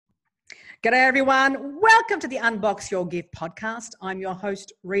G'day everyone. Welcome to the Unbox Your Gift podcast. I'm your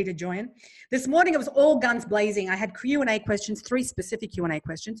host, Rita Joyan. This morning it was all guns blazing. I had Q&A questions, 3 specific Q&A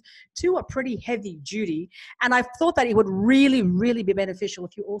questions. 2 are pretty heavy duty. And I thought that it would really be beneficial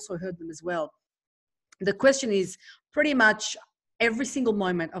if you also heard them as well. The question is pretty much every single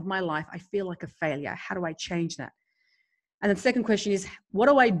moment of my life, I feel like a failure. How do I change that? And the second question is, what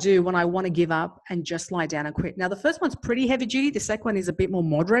do I do when I want to give up and just lie down and quit? Now, the first one's pretty heavy duty. The second one is a bit more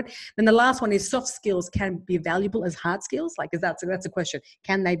moderate. Then the last one is soft skills can be valuable as hard skills. That's a question.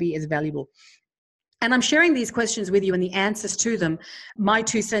 Can they be as valuable? And I'm sharing these questions with you and the answers to them, my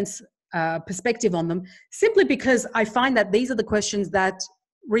 2 cents perspective on them, simply because I find that these are the questions that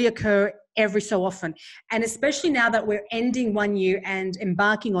reoccur every so often. And especially now that we're ending one year and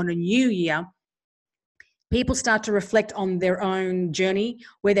embarking on a new year, people start to reflect on their own journey,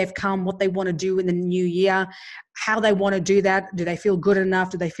 where they've come, what they want to do in the new year, how they want to do that. Do they feel good enough?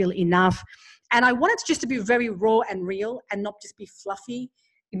 Do they feel enough? And I want it just to be very raw and real and not just be fluffy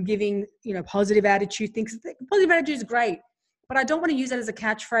in giving, positive attitude things. Positive attitude is great, but I don't want to use that as a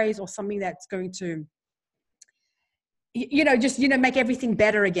catchphrase or something that's going to make everything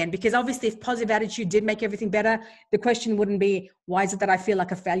better again. Because obviously if positive attitude did make everything better, the question wouldn't be, why is it that I feel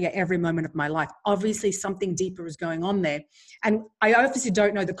like a failure every moment of my life? Obviously something deeper is going on there. And I obviously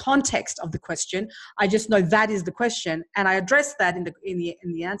don't know the context of the question. I just know that is the question. And I address that in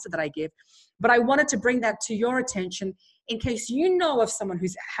the answer that I give. But I wanted to bring that to your attention in case you know of someone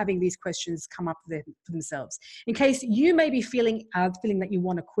who's having these questions come up for themselves. In case you may be feeling that you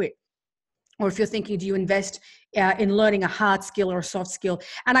want to quit. Or if you're thinking, do you invest in learning a hard skill or a soft skill?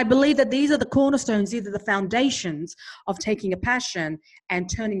 And I believe that these are the cornerstones, either the foundations of taking a passion and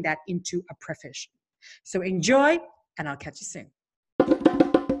turning that into a profession. So enjoy, and I'll catch you soon.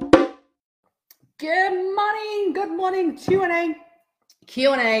 Good morning.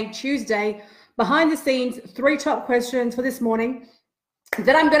 Q&A Tuesday. Behind the scenes, 3 top questions for this morning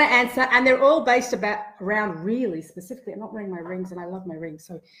that I'm going to answer, and they're all based around really specifically. I'm not wearing my rings, and I love my rings,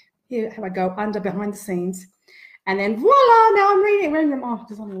 so here how I go under behind the scenes, and then voila, now I'm reading them. Oh,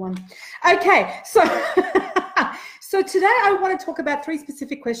 there's only one. Okay, so so today I want to talk about 3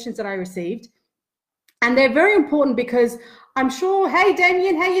 specific questions that I received, and they're very important because I'm sure, hey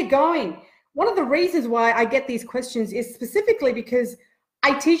Damien, how you going? One of the reasons why I get these questions is specifically because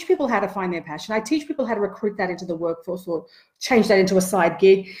I teach people how to find their passion. I teach people how to recruit that into the workforce or change that into a side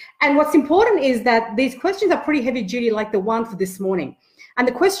gig. And what's important is that these questions are pretty heavy duty, like the one for this morning. And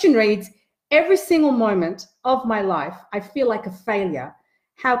the question reads, every single moment of my life, I feel like a failure.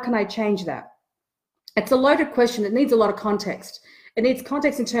 How can I change that? It's a loaded question. It needs a lot of context. It needs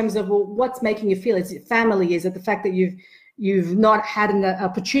context in terms of, well, what's making you feel? Is it family? Is it the fact that you've not had an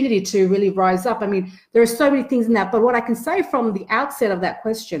opportunity to really rise up? I mean, there are so many things in that. But what I can say from the outset of that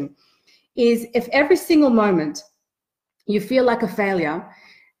question is, if every single moment you feel like a failure,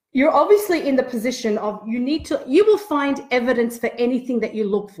 you're obviously in the position of you will find evidence for anything that you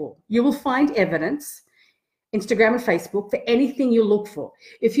look for. You will find evidence, Instagram and Facebook, for anything you look for.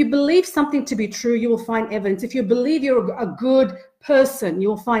 If you believe something to be true, you will find evidence. If you believe you're a good person, you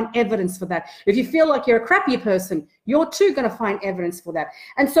will find evidence for that. If you feel like you're a crappy person, you're too going to find evidence for that.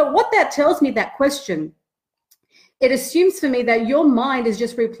 And so what that tells me, that question, it assumes for me that your mind is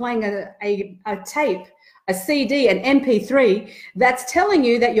just replaying a tape, a CD, an MP3 that's telling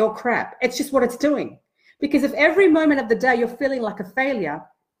you that you're crap. It's just what it's doing. Because if every moment of the day you're feeling like a failure,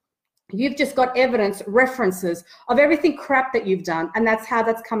 you've just got evidence, references of everything crap that you've done, and that's how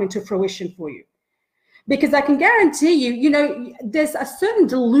that's come into fruition for you. Because I can guarantee you, there's a certain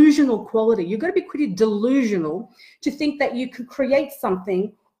delusional quality. You've got to be pretty delusional to think that you could create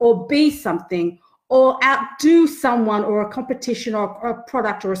something or be something or outdo someone or a competition or a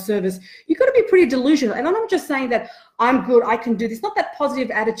product or a service. You've got to be pretty delusional. And I'm not just saying that I'm good, I can do this. Not that positive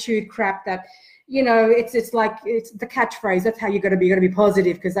attitude crap that, it's like it's the catchphrase. That's how you're going to be. You're going to be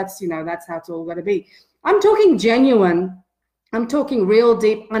positive because that's how it's all going to be. I'm talking genuine. I'm talking real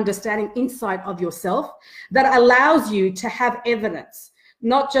deep understanding, insight of yourself that allows you to have evidence,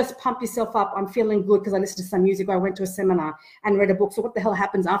 not just pump yourself up. I'm feeling good because I listened to some music or I went to a seminar and read a book. So what the hell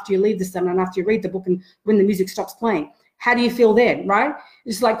happens after you leave the seminar and after you read the book and when the music stops playing? How do you feel then, right?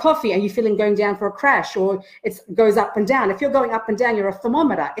 It's like coffee. Are you feeling going down for a crash or it goes up and down? If you're going up and down, you're a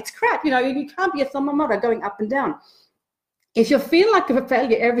thermometer. It's crap. You can't be a thermometer going up and down. If you feel like a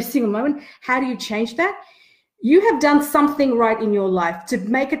failure every single moment, how do you change that? You have done something right in your life to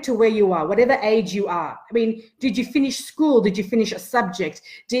make it to where you are, whatever age you are. I mean, did you finish school? Did you finish a subject?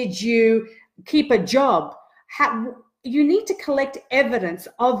 Did you keep a job? You need to collect evidence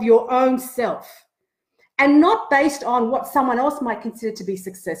of your own self. and not based on what someone else might consider to be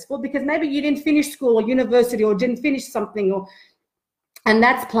successful, because maybe you didn't finish school or university or didn't finish something, and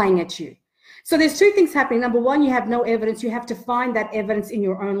that's playing at you. So there's two things happening. Number one, you have no evidence. You have to find that evidence in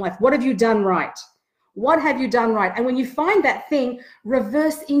your own life. What have you done right? What have you done right? And when you find that thing,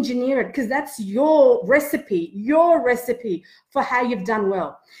 reverse engineer it, because that's your recipe for how you've done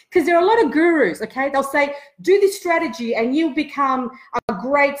well. Because there are a lot of gurus, okay? They'll say, do this strategy and you'll become a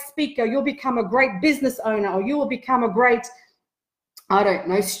great speaker, you'll become a great business owner, or you will become a great, I don't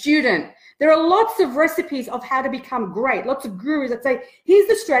know, student. There are lots of recipes of how to become great. Lots of gurus that say, here's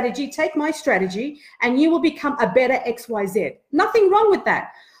the strategy, take my strategy, and you will become a better XYZ. Nothing wrong with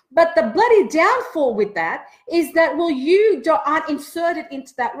that. But the bloody downfall with that is that, well, you aren't inserted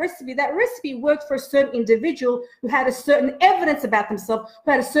into that recipe. That recipe worked for a certain individual who had a certain evidence about themselves,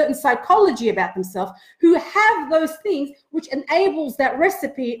 who had a certain psychology about themselves, who have those things which enables that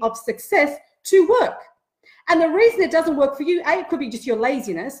recipe of success to work. And the reason it doesn't work for you, A, it could be just your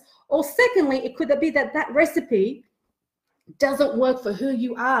laziness, or secondly, it could be that that recipe doesn't work for who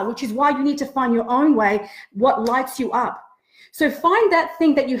you are, which is why you need to find your own way, what lights you up. So find that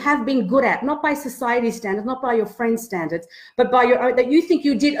thing that you have been good at, not by society standards, not by your friends' standards, but by your own, that you think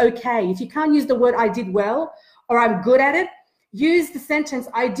you did okay. If you can't use the word I did well or I'm good at it, use the sentence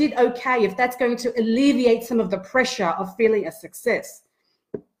I did okay, if that's going to alleviate some of the pressure of feeling a success.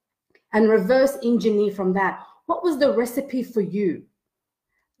 And reverse engineer from that. What was the recipe for you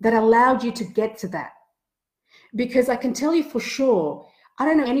that allowed you to get to that? Because I can tell you for sure, I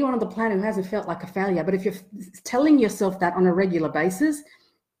don't know anyone on the planet who hasn't felt like a failure, but if you're telling yourself that on a regular basis,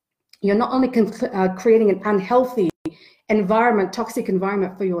 you're not only creating an unhealthy environment, toxic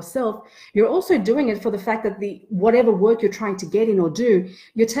environment for yourself, you're also doing it for the fact that whatever work you're trying to get in or do,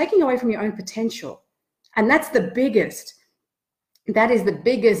 you're taking away from your own potential. And that's the biggest. That is the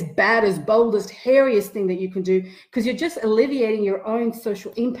biggest, baddest, boldest, hairiest thing that you can do, because you're just alleviating your own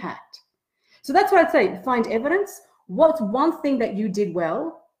social impact. So that's what I'd say, find evidence. What's one thing that you did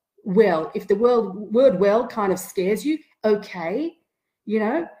well? Well, if the word well kind of scares you, okay,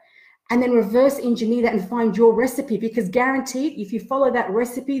 and then reverse engineer that and find your recipe, because guaranteed, if you follow that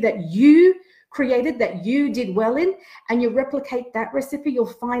recipe that you created, that you did well in, and you replicate that recipe, you'll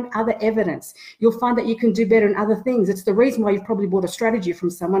find other evidence. You'll find that you can do better in other things. It's the reason why you've probably bought a strategy from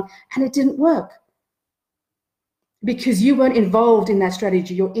someone and it didn't work, because you weren't involved in that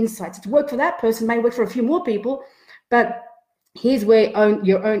strategy, your insights. It's worked for that person, may work for a few more people, but here's where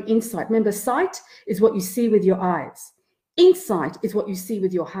your own insight. Remember, sight is what you see with your eyes. Insight is what you see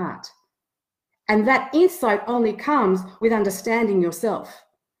with your heart. And that insight only comes with understanding yourself.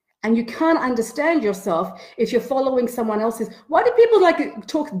 And you can't understand yourself if you're following someone else's. Why do people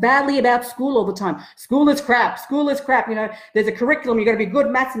talk badly about school all the time? School is crap. School is crap. There's a curriculum. You've got to be good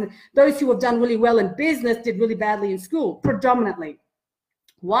at maths. And those who have done really well in business did really badly in school, predominantly.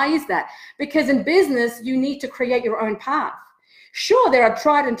 Why is that? Because in business, you need to create your own path. Sure, there are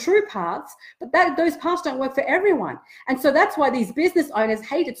tried and true paths, but those paths don't work for everyone. And so that's why these business owners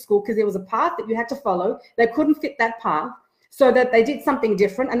hated school, because there was a path that you had to follow. They couldn't fit that path, so that they did something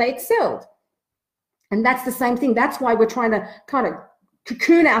different and they excelled. And that's the same thing. That's why we're trying to kind of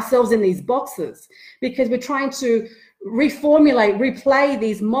cocoon ourselves in these boxes, because we're trying to reformulate, replay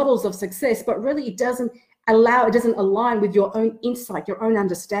these models of success, but really it doesn't align with your own insight, your own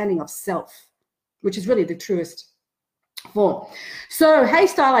understanding of self, which is really the truest form. So, hey,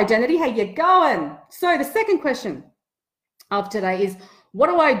 style identity, how you going? So the second question of today is, what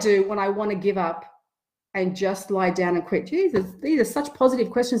do I do when I want to give up and just lie down and quit? Jesus, these are such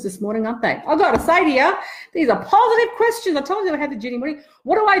positive questions this morning, aren't they? I've got to say to you, these are positive questions. I told you I had the Judy morning.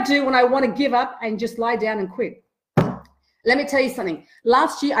 What do I do when I want to give up and just lie down and quit? Let me tell you something.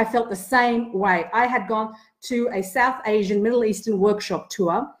 Last year, I felt the same way. I had gone to a South Asian, Middle Eastern workshop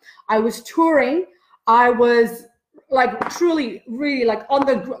tour. I was touring. I was truly, really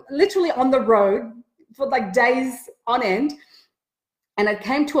literally on the road for days on end. And it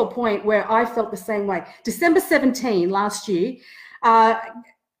came to a point where I felt the same way. December 17 last year,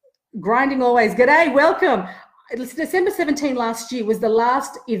 grinding always. G'day, welcome. December 17 last year was the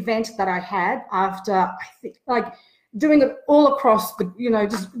last event that I had after, I think, doing it all across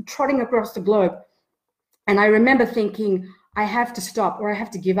just trotting across the globe. And I remember thinking, I have to stop, or I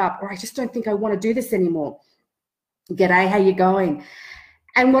have to give up, or I just don't think I want to do this anymore. G'day, how you going?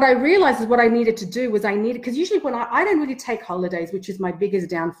 And what I realized is what I needed to do was because usually when I don't really take holidays, which is my biggest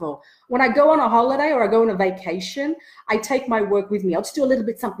downfall. When I go on a holiday or I go on a vacation, I take my work with me. I'll just do a little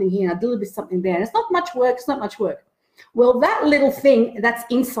bit something here and I'll do a little bit something there. And it's not much work. It's not much work. Well, that little thing, that's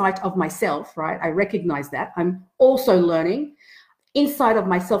insight of myself, right? I recognize that. I'm also learning. inside of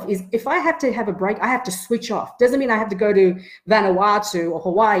myself is if I have to have a break, I have to switch off. Doesn't mean I have to go to Vanuatu or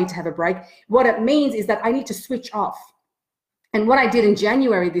Hawaii to have a break. What it means is that I need to switch off. And what I did in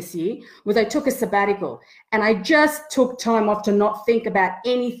January this year was I took a sabbatical and I just took time off to not think about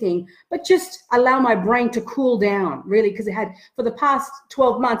anything, but just allow my brain to cool down, really, because it had, for the past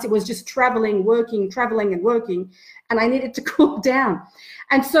 12 months, it was just traveling, working, traveling and working, and I needed to cool down.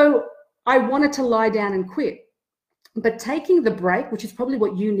 And so I wanted to lie down and quit. But taking the break, which is probably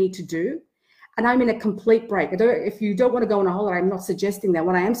what you need to do, and I'm in a complete break. If you don't want to go on a holiday, I'm not suggesting that.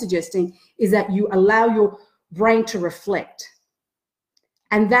 What I am suggesting is that you allow your brain to reflect.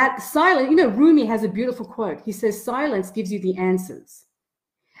 And that silence, you know, Rumi has a beautiful quote. He says, silence gives you the answers.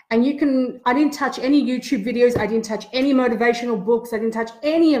 And you can, I didn't touch any YouTube videos. I didn't touch any motivational books. I didn't touch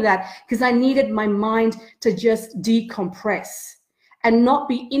any of that because I needed my mind to just decompress and not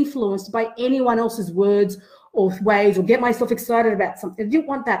be influenced by anyone else's words or ways or get myself excited about something. I didn't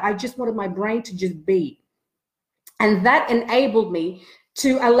want that. I just wanted my brain to just be. And that enabled me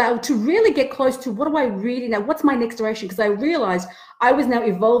to allow, to really get close to what do I really know? What's my next direction? Because I realized I was now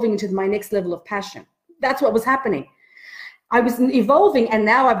evolving into my next level of passion. That's what was happening. I was evolving, and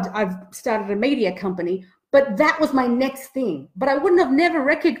now I've started a media company, but that was my next thing. But I wouldn't have never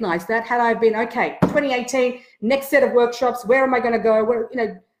recognized that had I been, okay, 2018, next set of workshops, where am I going to go? Where, you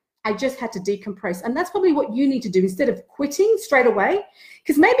know, I just had to decompress. And that's probably what you need to do instead of quitting straight away,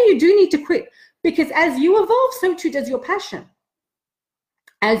 because maybe you do need to quit, because as you evolve, so too does your passion.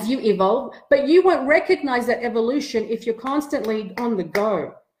 As you evolve, but you won't recognize that evolution if you're constantly on the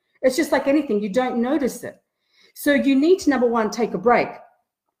go. It's just like anything, you don't notice it. So you need to, number one, take a break,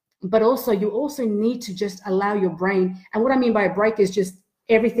 but also you also need to just allow your brain, and what I mean by a break is just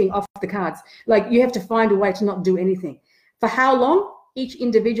everything off the cards. Like you have to find a way to not do anything. For how long? Each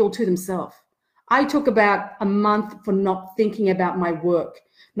individual to themselves. I took about a month for not thinking about my work,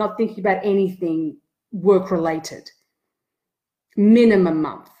 not thinking about anything work related. Minimum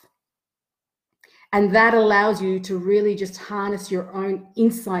month. And that allows you to really just harness your own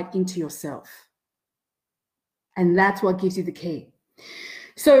insight into yourself. And that's what gives you the key.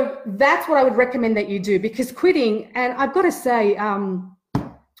 So that's what I would recommend that you do, because quitting, and I've got to say,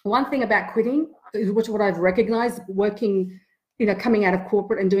 one thing about quitting, which what I've recognized working, you know, coming out of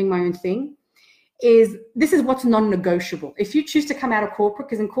corporate and doing my own thing, is this is what's non-negotiable. If you choose to come out of corporate,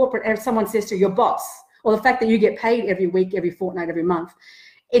 because in corporate, if someone says to your boss, or the fact that you get paid every week, every fortnight, every month,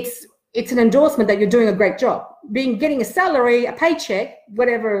 it's an endorsement that you're doing a great job. Getting a salary, a paycheck,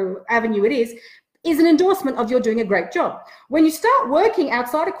 whatever avenue it is an endorsement of you're doing a great job. When you start working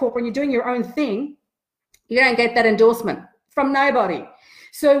outside of corporate and you're doing your own thing, you don't get that endorsement from nobody.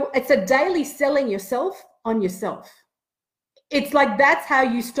 So it's a daily selling yourself on yourself. It's like that's how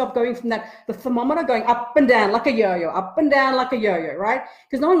you stop going from that, the thermometer going up and down like a yo-yo, up and down like a yo-yo, right?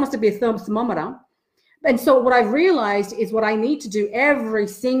 Because no one wants to be a thermometer. And so what I've realized is what I need to do every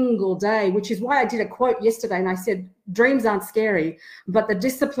single day, which is why I did a quote yesterday and I said, dreams aren't scary, but the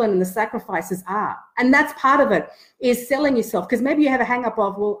discipline and the sacrifices are. And that's part of it, is selling yourself. Because maybe you have a hang up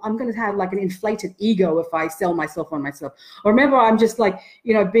of, well, I'm going to have like an inflated ego if I sell myself on myself. Or remember, I'm just like,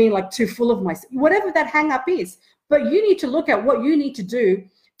 you know, being like too full of myself, whatever that hang up is. But you need to look at what you need to do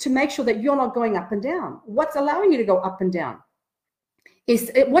to make sure that you're not going up and down. What's allowing you to go up and down?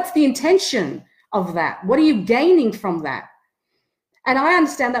 What's the intention of that? What are you gaining from that? And I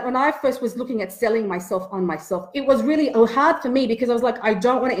understand that when I first was looking at selling myself on myself, it was really hard for me because I was like, I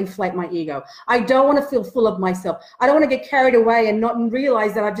don't want to inflate my ego. I don't want to feel full of myself. I don't want to get carried away and not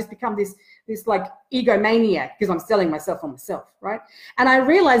realize that I've just become this like egomaniac because I'm selling myself on myself, right? And I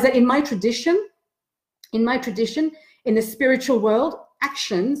realized that in my tradition, in the spiritual world,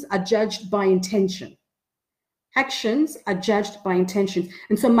 actions are judged by intention. Actions are judged by intention.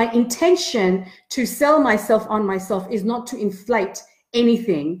 And so my intention to sell myself on myself is not to inflate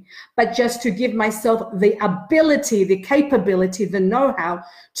anything, but just to give myself the ability, the capability, the know-how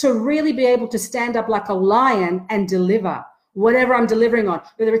to really be able to stand up like a lion and deliver whatever I'm delivering on,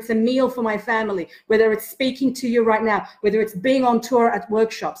 whether it's a meal for my family, whether it's speaking to you right now, whether it's being on tour at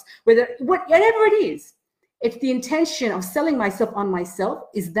workshops, whatever it is. It's the intention of selling myself on myself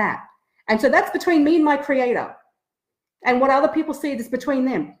is that. And so that's between me and my creator. And what other people see is between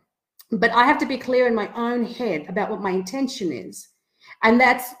them. But I have to be clear in my own head about what my intention is. And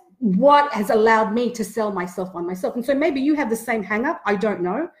that's what has allowed me to sell myself on myself. And so maybe you have the same hang up, I don't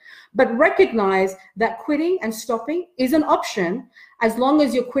know. But recognize that quitting and stopping is an option as long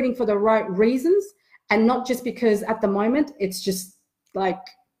as you're quitting for the right reasons and not just because at the moment it's just like,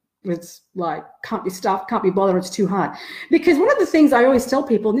 it's like, can't be stuffed, can't be bothered, it's too hard. Because one of the things I always tell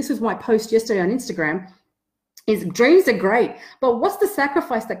people, and this was my post yesterday on Instagram, is dreams are great, but what's the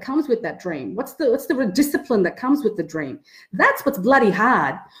sacrifice that comes with that dream? What's the discipline that comes with the dream? That's what's bloody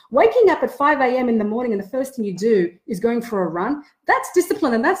hard. Waking up at 5 a.m. in the morning and the first thing you do is going for a run. That's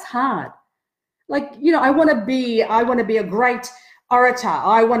discipline, and that's hard. Like, you know, I want to be a great orator.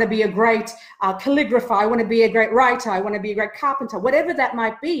 I want to be a great calligrapher. I want to be a great writer. I want to be a great carpenter. Whatever that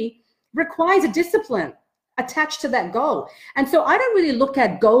might be requires a discipline attached to that goal. And so I don't really look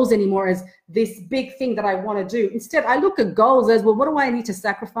at goals anymore as this big thing that I want to do. Instead, I look at goals as, well, what do I need to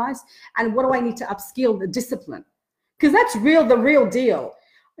sacrifice? And what do I need to upskill the discipline? Because that's the real deal.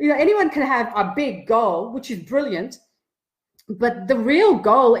 You know, anyone can have a big goal, which is brilliant, but the real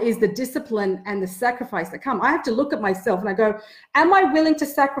goal is the discipline and the sacrifice that come. I have to look at myself and I go, am I willing to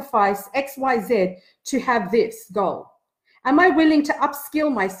sacrifice X, Y, Z to have this goal? Am I willing to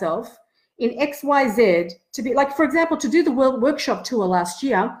upskill myself in X, Y, Z to be, like, for example, to do the World Workshop Tour last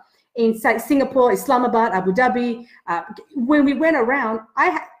year in Singapore, Islamabad, Abu Dhabi. When we went around,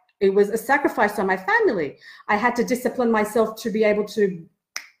 it was a sacrifice on my family. I had to discipline myself to be able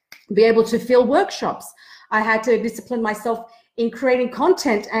to fill workshops. I had to discipline myself in creating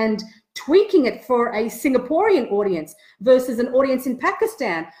content and tweaking it for a Singaporean audience versus an audience in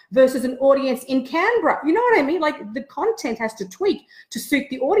Pakistan versus an audience in Canberra. You know what I mean? Like, the content has to tweak to suit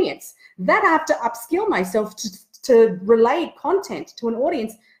the audience. That I have to upskill myself to relay content to an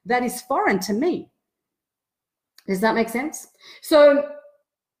audience that is foreign to me. Does that make sense? So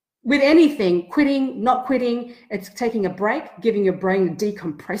with anything, quitting, not quitting, it's taking a break, giving your brain,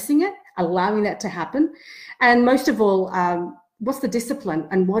 decompressing it, allowing that to happen. And most of all, what's the discipline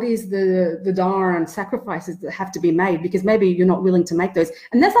and what is the darn sacrifices that have to be made, because maybe you're not willing to make those.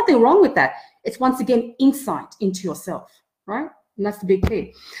 And there's nothing wrong with that. It's, once again, insight into yourself, right? And that's the big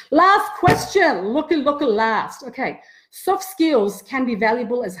key. Last question, look at last. Okay, soft skills can be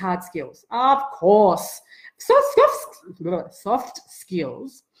valuable as hard skills. Of course. So soft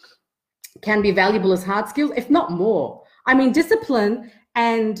skills can be valuable as hard skills, if not more. I mean, discipline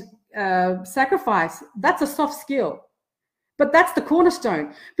and sacrifice, that's a soft skill. But that's the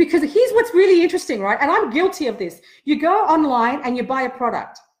cornerstone, because here's what's really interesting, right? And I'm guilty of this. You go online and you buy a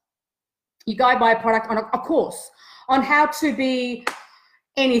product. You go buy a product on a course on how to be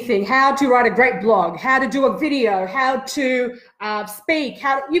anything, how to write a great blog, how to do a video, how to speak,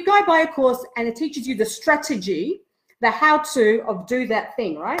 you go buy a course and it teaches you the strategy, the how-to of do that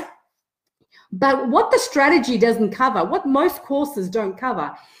thing, right? But what the strategy doesn't cover, what most courses don't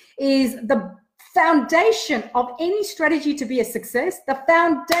cover, is the foundation of any strategy to be a success, the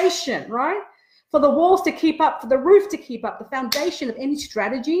foundation, right? For the walls to keep up, for the roof to keep up, the foundation of any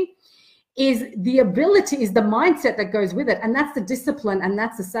strategy is the ability, is the mindset that goes with it. And that's the discipline and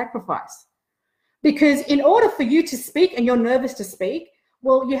that's the sacrifice. Because in order for you to speak and you're nervous to speak,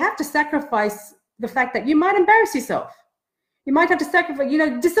 well, you have to sacrifice the fact that you might embarrass yourself. You might have to sacrifice,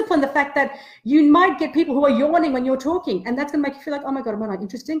 discipline the fact that you might get people who are yawning when you're talking, and that's going to make you feel like, oh my God, am I not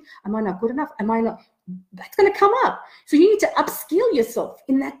interesting? Am I not good enough? Am I not? That's going to come up. So you need to upskill yourself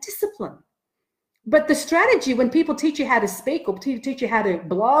in that discipline. But the strategy, when people teach you how to speak or teach you how to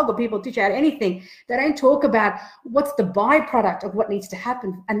blog or people teach you how to anything, they don't talk about what's the byproduct of what needs to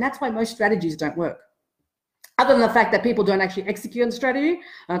happen. And that's why most strategies don't work. Other than the fact that people don't actually execute on the strategy,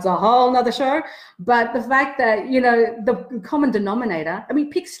 that's a whole nother show. But the fact that, the common denominator, I mean,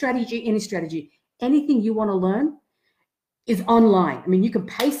 pick strategy, any strategy, anything you want to learn is online. I mean, you can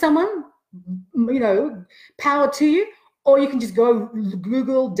pay someone, power to you, or you can just go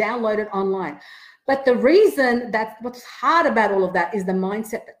Google, download it online. But the reason that what's hard about all of that is the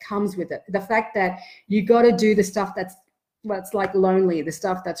mindset that comes with it. The fact that you got to do the stuff that's like lonely, the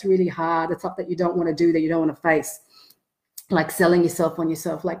stuff that's really hard, the stuff that you don't want to do, that you don't want to face, like selling yourself on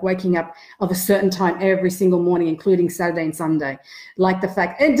yourself, like waking up of a certain time every single morning, including Saturday and Sunday. Like the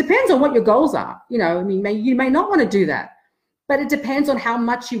fact, it depends on what your goals are. You may not want to do that, but it depends on how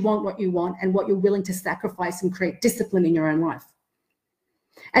much you want what you want and what you're willing to sacrifice and create discipline in your own life.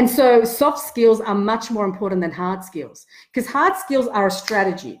 And so soft skills are much more important than hard skills, because hard skills are a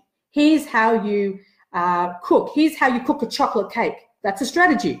strategy. Here's how you cook. Here's how you cook a chocolate cake. That's a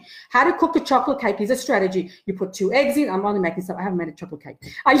strategy. How to cook a chocolate cake is a strategy. You put 2 eggs in. I'm only making stuff. I haven't made a chocolate cake.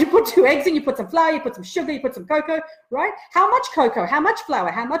 You put 2 eggs in, you put some flour, you put some sugar, you put some cocoa, right? How much cocoa? How much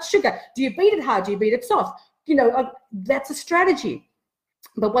flour? How much sugar? Do you beat it hard? Do you beat it soft? That's a strategy.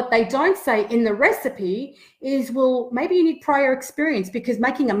 But what they don't say in the recipe is, well, maybe you need prior experience, because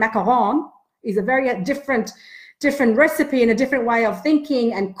making a macaron is a very different recipe and a different way of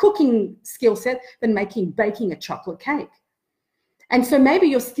thinking and cooking skill set than baking a chocolate cake. And so maybe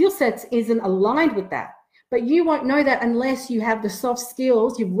your skill sets isn't aligned with that. But you won't know that unless you have the soft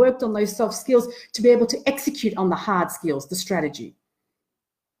skills, you've worked on those soft skills to be able to execute on the hard skills, the strategy.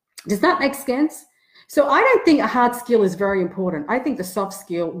 Does that make sense? So I don't think a hard skill is very important. I think the soft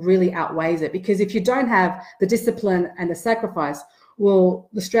skill really outweighs it, because if you don't have the discipline and the sacrifice, well,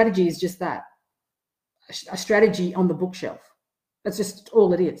 the strategy is just that, a strategy on the bookshelf. That's just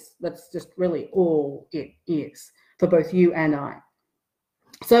all it is. That's just really all it is for both you and I.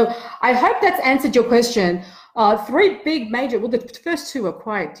 So I hope that's answered your question. Three big major, well, the first two are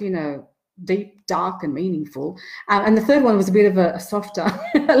quite, deep, dark, and meaningful. And the third one was a bit of a softer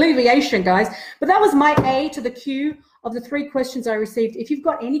alleviation, guys. But that was my A to the Q of the 3 questions I received. If you've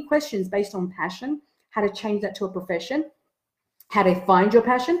got any questions based on passion, how to change that to a profession, how to find your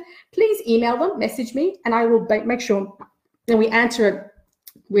passion, please email them, message me, and I will make sure that we answer it.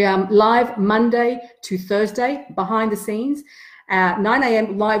 We are live Monday to Thursday, behind the scenes, 9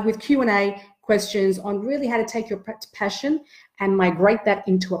 a.m. live with Q&A questions on really how to take your passion and migrate that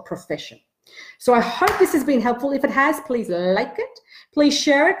into a profession. So I hope this has been helpful. If it has, please like it. Please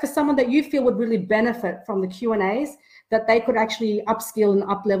share it for someone that you feel would really benefit from the Q&As, that they could actually upskill and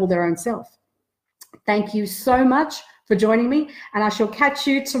up-level their own self. Thank you so much for joining me, and I shall catch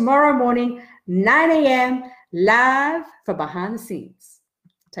you tomorrow morning, 9 a.m. live for Behind the Scenes.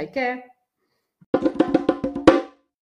 Take care.